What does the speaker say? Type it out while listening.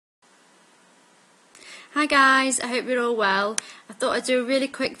Hi guys, I hope you're all well. I thought I'd do a really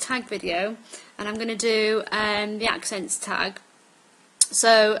quick tag video, and I'm going to do the accents tag.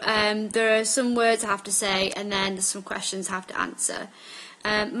 So there are some words I have to say, and then there's some questions I have to answer.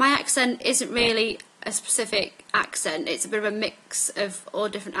 My accent isn't really a specific accent, it's a bit of a mix of all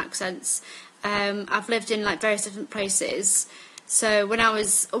different accents. I've lived in like various different places. So when I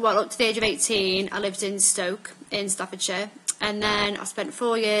was, up to the age of 18, I lived in Stoke in Staffordshire, and then I spent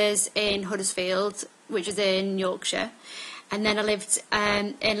 4 years in Huddersfield, which is in Yorkshire, and then I lived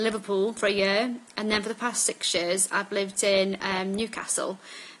in Liverpool for a year, and then for the past 6 years I've lived in Newcastle,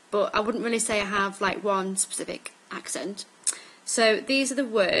 but I wouldn't really say I have like one specific accent. So these are the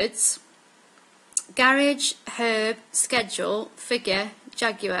words: garage, herb, schedule, figure,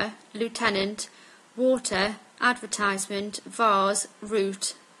 jaguar, lieutenant, water, advertisement, vase,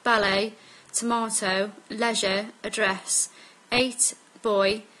 route, ballet, tomato, leisure, address, 8,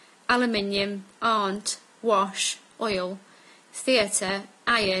 boy, aluminium, aunt, wash, oil, theatre,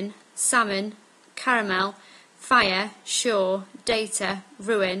 iron, salmon, caramel, fire, shore, data,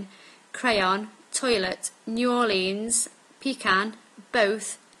 ruin, crayon, toilet, New Orleans, pecan,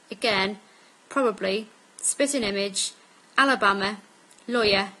 both, again, probably, spitting image, Alabama,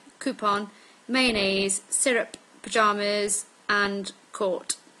 lawyer, coupon, mayonnaise, syrup, pyjamas, and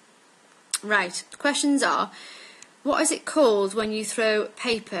court. Right, the questions are: what is it called when you throw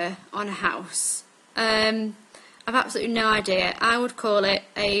paper on a house? I've absolutely no idea. I would call it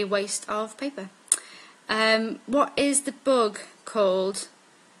a waste of paper. What is the bug called?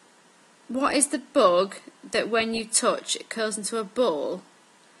 What is the bug that when you touch it curls into a ball?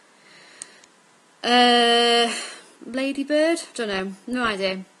 Ladybird? Don't know. No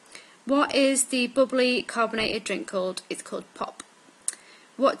idea. What is the bubbly carbonated drink called? It's called pop.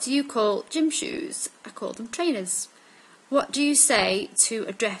 What do you call gym shoes? I call them trainers. What do you say to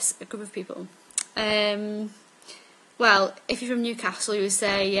address a group of people? Well, if you're from Newcastle, you would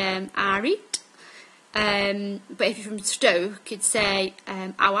say Arit. But if you're from Stoke, you'd say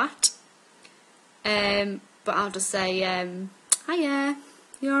Awat. But I'll just say hiya,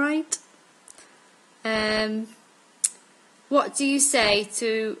 you alright? What do you say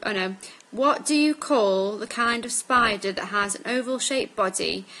to, what do you call the kind of spider that has an oval shaped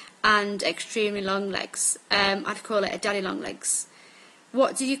body and extremely long legs? I'd call it a daddy long legs.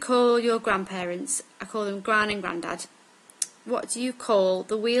 What do you call your grandparents? I call them gran and grandad. What do you call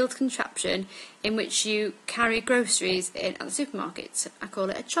the wheeled contraption in which you carry groceries in at the supermarket? I call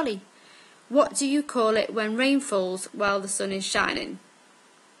it a trolley. What do you call it when rain falls while the sun is shining?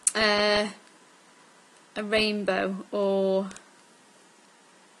 A rainbow, or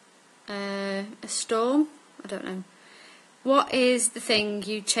a storm? I don't know. What is the thing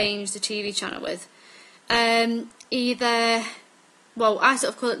you change the TV channel with? Either, well, I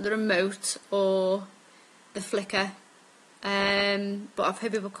sort of call it the remote or the flicker, but I've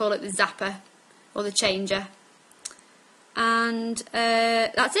heard people call it the zapper or the changer. And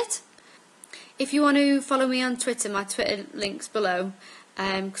that's it. If you want to follow me on Twitter, my Twitter link's below,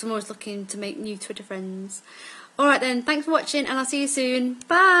 because I'm always looking to make new Twitter friends. Alright then, thanks for watching, and I'll see you soon.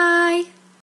 Bye!